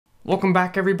Welcome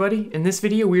back, everybody. In this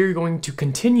video we are going to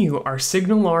continue our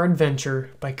SignalR adventure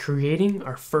by creating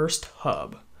our first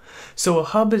hub. So a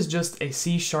hub is just a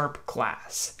C#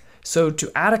 class. So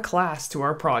to add a class to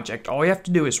our project, all we have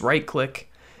to do is right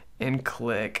click and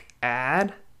click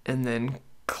add and then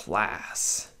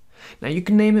class. Now you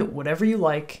can name it whatever you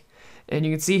like, and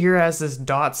you can see here it has this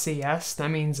 .cs, that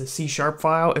means a C#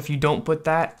 file. If you don't put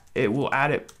that, it will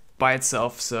add it by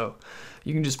itself, so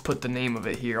you can just put the name of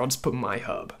it here. I'll just put my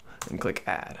hub and click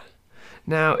add.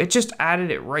 Now it just added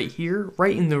it right here,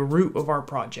 right in the root of our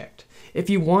project. If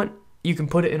you want, you can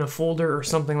put it in a folder or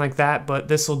something like that, but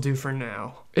this will do for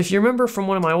now. If you remember from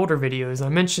one of my older videos, I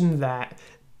mentioned that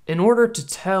in order to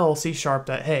tell C#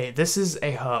 that, hey, this is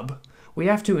a hub, we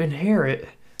have to inherit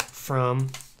from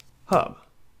hub.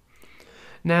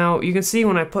 Now you can see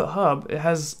when I put hub, it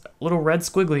has a little red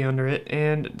squiggly under it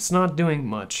and it's not doing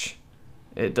much.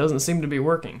 It doesn't seem to be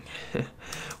working.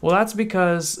 Well, that's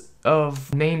because of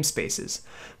namespaces.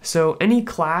 So any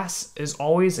class is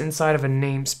always inside of a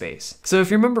namespace. So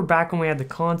if you remember back when we had the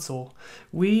console,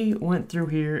 we went through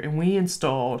here and we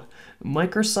installed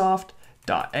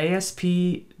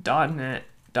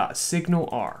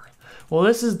Microsoft.asp.net.SignalR. Well,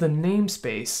 this is the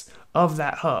namespace of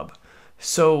that hub.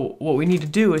 So what we need to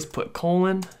do is put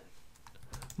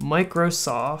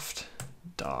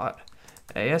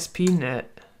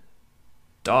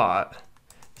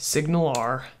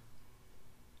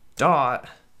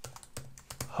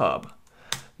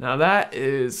Now that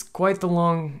is quite the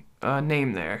long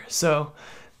name there. So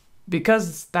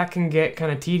because that can get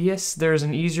kind of tedious, there's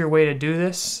an easier way to do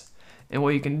this. And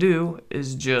what you can do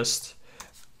is just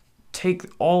take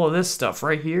all of this stuff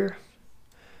right here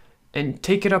and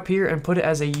take it up here and put it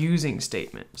as a using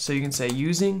statement. So you can say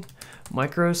using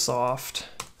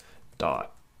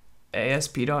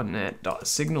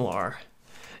Microsoft.asp.net.SignalR,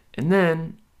 and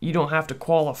then you don't have to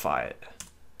qualify it.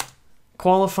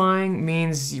 Qualifying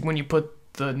means when you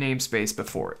put the namespace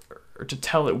before it, or to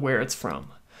tell it where it's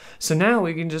from. So now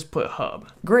we can just put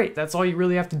hub. Great, that's all you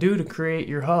really have to do to create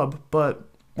your hub, but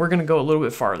we're gonna go a little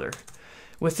bit farther.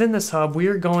 Within this hub, we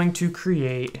are going to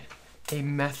create a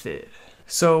method.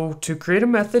 So to create a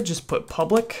method, just put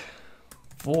public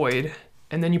void,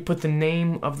 and then you put the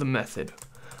name of the method.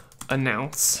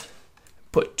 Announce,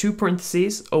 put 2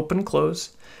 parentheses, open,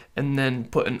 close, and then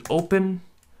put an open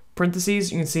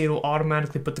parentheses. You can see it'll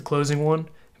automatically put the closing one.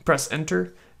 Press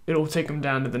enter, it'll take them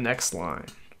down to the next line.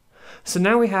 So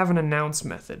now we have an announce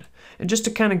method. And just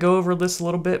to kind of go over this a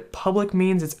little bit, public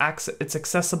means it's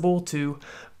accessible to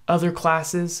other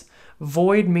classes.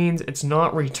 Void means it's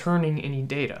not returning any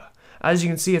data. As you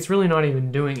can see, it's really not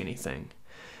even doing anything.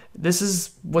 This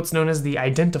is what's known as the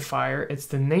identifier. It's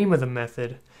the name of the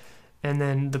method. And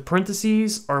then the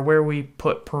parentheses are where we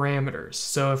put parameters.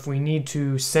 So if we need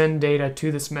to send data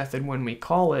to this method when we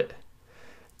call it,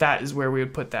 that is where we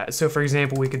would put that. So for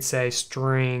example, we could say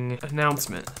string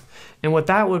announcement. And what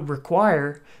that would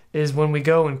require is when we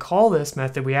go and call this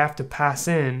method, we have to pass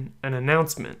in an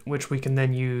announcement, which we can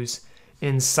then use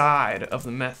inside of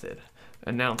the method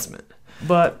announcement.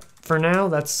 But for now,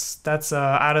 that's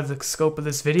out of the scope of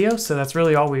this video, so that's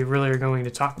really all we really are going to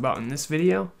talk about in this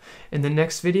video. In the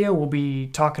next video, we'll be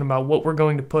talking about what we're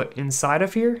going to put inside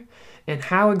of here and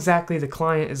how exactly the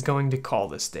client is going to call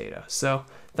this data. So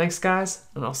thanks guys,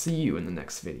 and I'll see you in the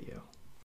next video.